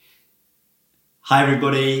Hi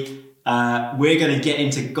everybody, we're going to get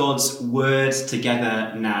into God's Word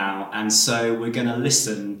together now, and so we're going to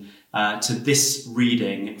listen to this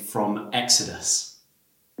reading from Exodus.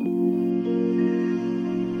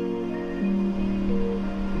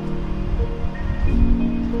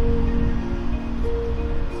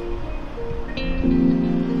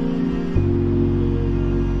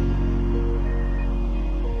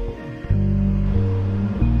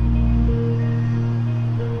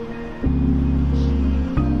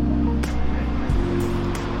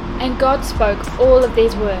 And God spoke all of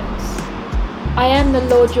these words. I am the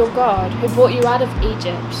Lord your God, who brought you out of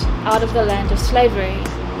Egypt, out of the land of slavery.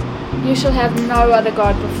 You shall have no other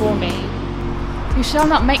God before me. You shall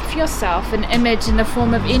not make for yourself an image in the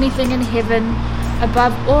form of anything in heaven,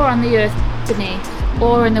 above or on the earth beneath,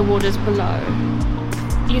 or in the waters below.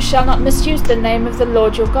 You shall not misuse the name of the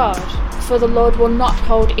Lord your God, for the Lord will not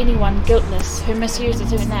hold anyone guiltless who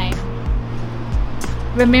misuses his name.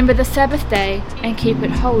 Remember the Sabbath day and keep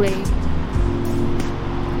it holy.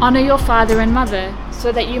 Honor your father and mother,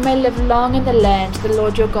 so that you may live long in the land the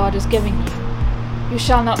Lord your God is giving you. You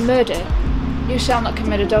shall not murder. You shall not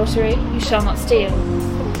commit adultery. You shall not steal.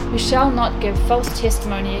 You shall not give false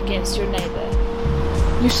testimony against your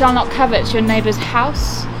neighbor. You shall not covet your neighbor's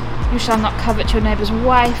house. You shall not covet your neighbor's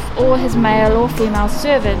wife, or his male or female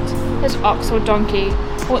servant, his ox or donkey,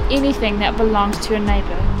 or anything that belongs to your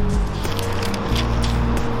neighbor.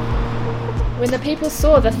 When the people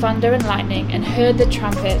saw the thunder and lightning, and heard the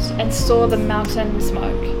trumpet, and saw the mountain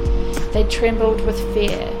smoke, they trembled with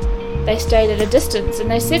fear. They stayed at a distance,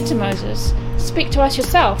 and they said to Moses, Speak to us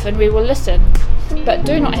yourself, and we will listen. But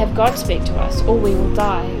do not have God speak to us, or we will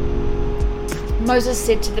die. Moses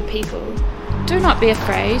said to the people, Do not be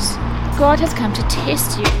afraid. God has come to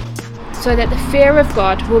test you, so that the fear of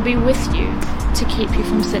God will be with you, to keep you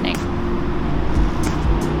from sinning.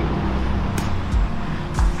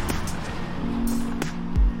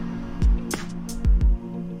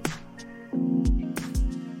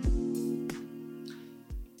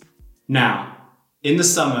 Now, in the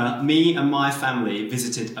summer, me and my family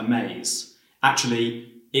visited a maze.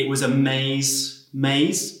 Actually, it was a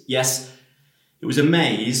maze? Yes, it was a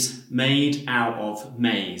maze made out of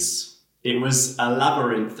maize. It was a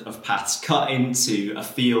labyrinth of paths cut into a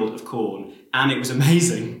field of corn, and it was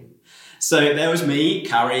amazing. So there was me,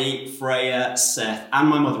 Carrie, Freya, Seth, and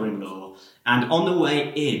my mother-in-law. And on the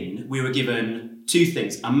way in, we were given two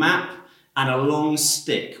things, a map and a long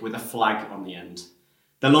stick with a flag on the end.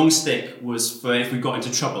 The long stick was for if we got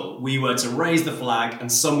into trouble, we were to raise the flag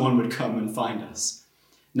and someone would come and find us.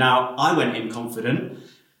 Now, I went in confident.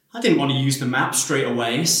 I didn't want to use the map straight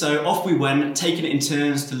away, so off we went, taking it in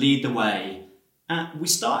turns to lead the way. We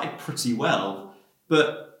started pretty well,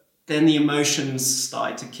 but then the emotions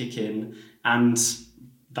started to kick in, and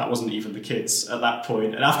that wasn't even the kids at that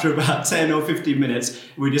point. And after about 10 or 15 minutes,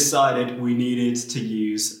 we decided we needed to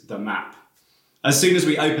use the map. As soon as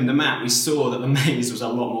we opened the map, we saw that the maze was a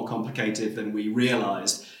lot more complicated than we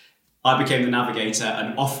realised. I became the navigator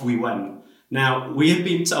and off we went. Now, we had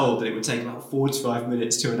been told that it would take about 45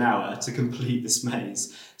 minutes to an hour to complete this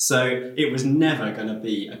maze, so it was never going to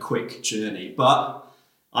be a quick journey. But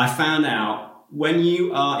I found out when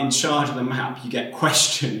you are in charge of the map, you get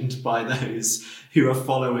questioned by those who are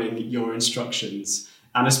following your instructions,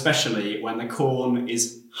 and especially when the corn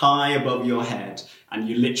is high above your head and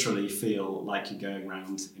you literally feel like you're going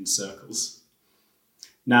round in circles.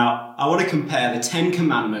 Now, I want to compare the 10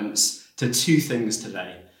 Commandments to two things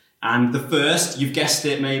today. And the first, you've guessed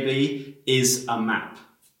it maybe, is a map.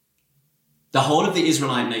 The whole of the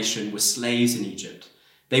Israelite nation were slaves in Egypt.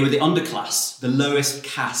 They were the underclass, the lowest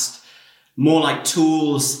caste, more like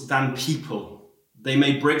tools than people. They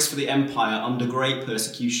made bricks for the empire under great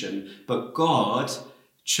persecution, but God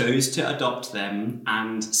chose to adopt them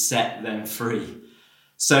and set them free.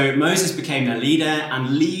 So Moses became their leader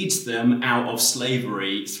and leads them out of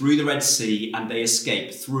slavery through the Red Sea, and they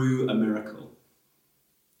escape through a miracle.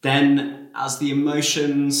 Then, as the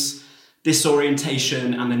emotions,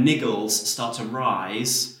 disorientation, and the niggles start to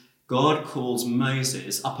rise, God calls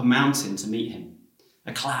Moses up a mountain to meet him.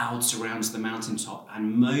 A cloud surrounds the mountaintop,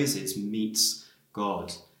 and Moses meets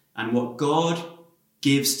God. And what God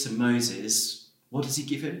gives to Moses, what does he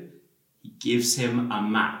give him? He gives him a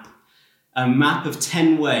map of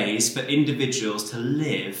 10 ways for individuals to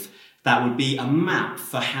live that would be a map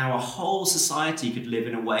for how a whole society could live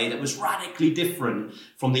in a way that was radically different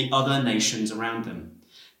from the other nations around them.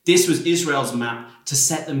 This was Israel's map to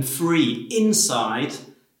set them free inside,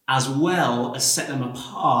 as well as set them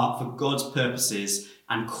apart for God's purposes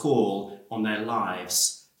and call on their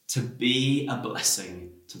lives to be a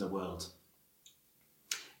blessing to the world.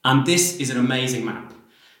 And this is an amazing map.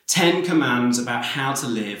 10 commands about how to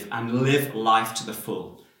live and live life to the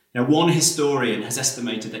full. Now, one historian has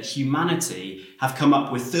estimated that humanity have come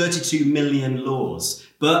up with 32 million laws,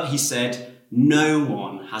 but he said no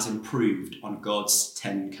one has improved on God's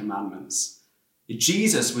 10 commandments.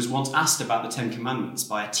 Jesus was once asked about the 10 commandments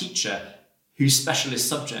by a teacher whose specialist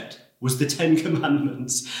subject was the 10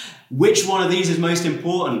 commandments. Which one of these is most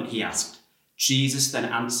important, he asked. Jesus then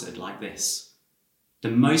answered like this. The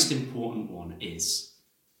most important one is,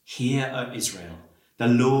 hear, O Israel, the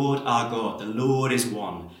Lord our God, the Lord is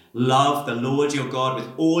one. Love the Lord your God with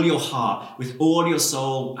all your heart, with all your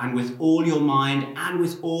soul, and with all your mind, and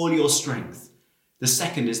with all your strength. The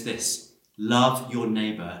second is this, love your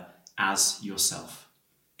neighbour as yourself.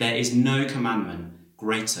 There is no commandment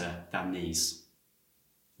greater than these.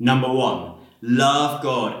 Number 1, love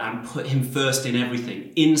God and put him first in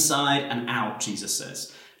everything, inside and out, Jesus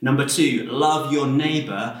says. Number 2, love your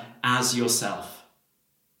neighbour as yourself.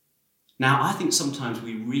 Now, I think sometimes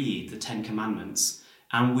we read the 10 commandments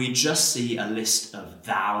and we just see a list of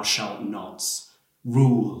thou shalt nots,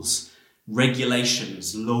 rules,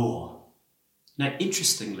 regulations, law. Now,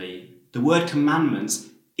 interestingly, the word commandments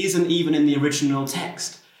isn't even in the original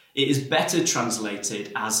text. It is better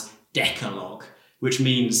translated as Decalogue, which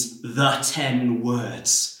means the 10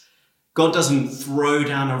 words. God doesn't throw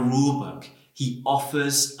down a rule book. He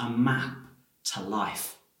offers a map to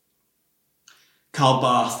life. Karl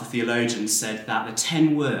Barth, the theologian, said that a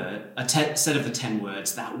set of the 10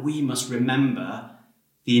 words that we must remember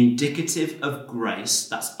the indicative of grace,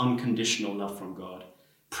 that's unconditional love from God,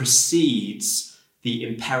 precedes the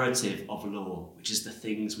imperative of law, which is the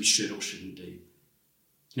things we should or shouldn't do.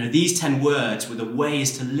 You know, these 10 words were the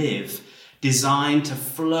ways to live designed to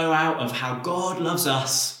flow out of how God loves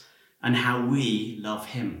us and how we love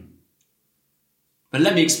him. But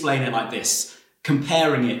let me explain it like this,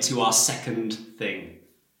 comparing it to our second thing.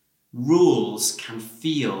 Rules can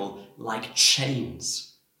feel like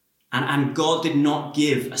chains. And God did not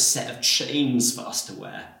give a set of chains for us to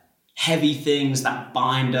wear. Heavy things that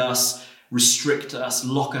bind us, restrict us,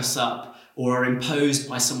 lock us up, or are imposed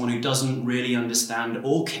by someone who doesn't really understand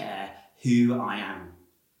or care who I am.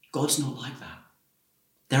 God's not like that.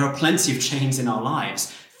 There are plenty of chains in our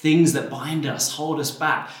lives, things that bind us, hold us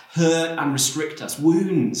back, hurt and restrict us,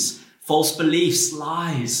 wounds, false beliefs,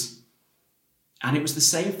 lies. And it was the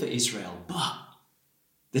same for Israel, but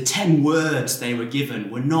the 10 words they were given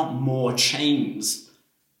were not more chains.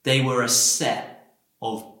 They were a set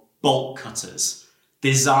of bolt cutters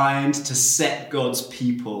designed to set God's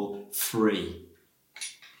people free.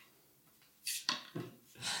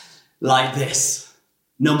 Like this.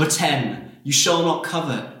 Number 10, you shall not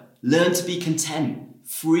covet. Learn to be content,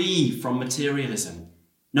 free from materialism.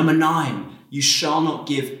 Number 9, you shall not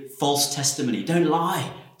give false testimony. Don't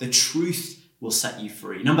lie. The truth will set you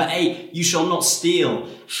free. Number 8, you shall not steal.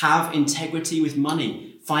 Have integrity with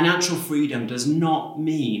money. Financial freedom does not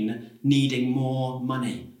mean needing more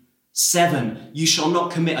money. 7, you shall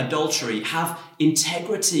not commit adultery. Have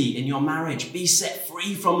integrity in your marriage. Be set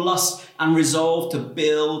free from lust and resolve to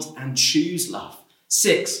build and choose love.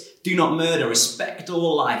 6, do not murder. Respect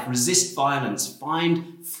all life. Resist violence.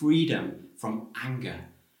 Find freedom from anger.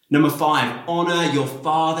 Number 5, honor your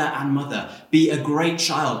father and mother. Be a great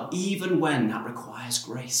child, even when that requires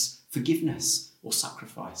grace, forgiveness, or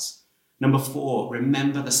sacrifice. Number 4,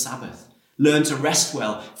 remember the Sabbath. Learn to rest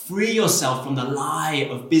well. Free yourself from the lie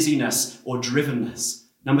of busyness or drivenness.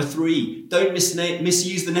 Number 3, don't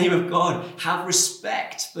misuse the name of God. Have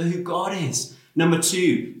respect for who God is. Number 2,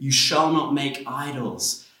 you shall not make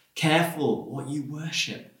idols. Careful what you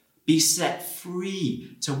worship. Be set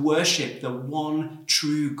free to worship the one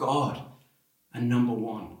true God. And number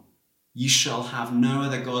 1, you shall have no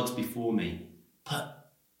other gods before me. Put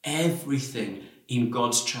everything in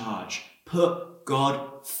God's charge. Put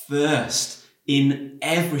God first in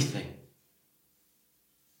everything.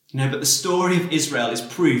 But the story of Israel is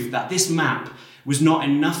proof that this map was not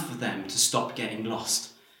enough for them to stop getting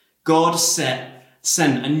lost. God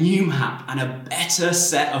sent a new map and a better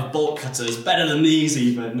set of bolt cutters, better than these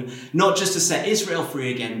even, not just to set Israel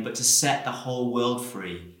free again, but to set the whole world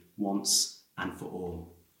free once and for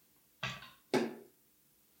all.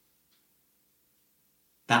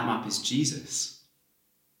 That map is Jesus.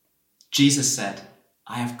 Jesus said,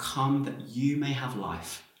 I have come that you may have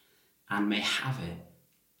life and may have it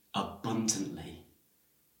abundantly.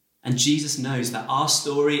 And Jesus knows that our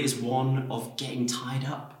story is one of getting tied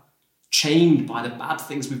up, chained by the bad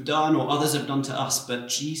things we've done or others have done to us, but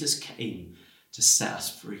Jesus came to set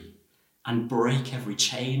us free and break every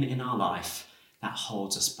chain in our life that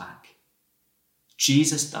holds us back.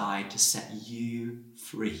 Jesus died to set you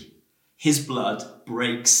free. His blood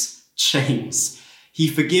breaks chains. He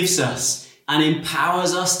forgives us and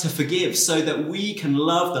empowers us to forgive so that we can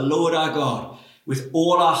love the Lord our God with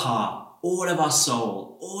all our heart, all of our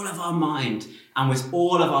soul, all of our mind, and with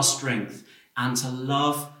all of our strength, and to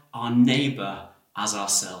love our neighbour as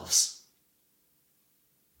ourselves.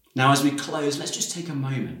 Now, as we close, let's just take a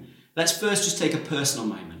moment. Let's first just take a personal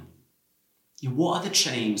moment. What are the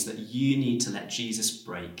chains that you need to let Jesus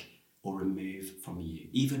break or remove from you,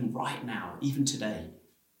 even right now, even today?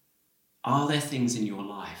 Are there things in your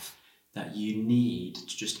life that you need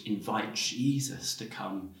to just invite Jesus to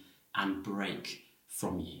come and break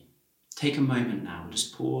from you? Take a moment now,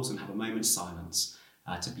 just pause and have a moment's silence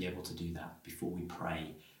to be able to do that before we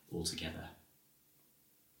pray all together.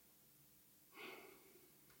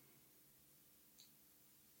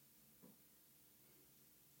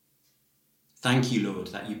 Thank you, Lord,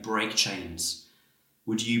 that you break chains.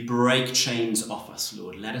 Would you break chains off us,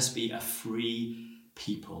 Lord? Let us be a free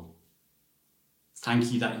people.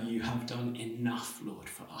 Thank you that you have done enough, Lord,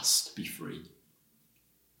 for us to be free.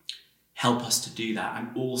 Help us to do that,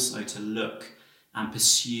 and also to look and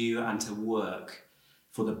pursue and to work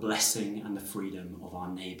for the blessing and the freedom of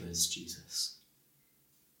our neighbours, Jesus.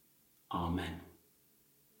 Amen.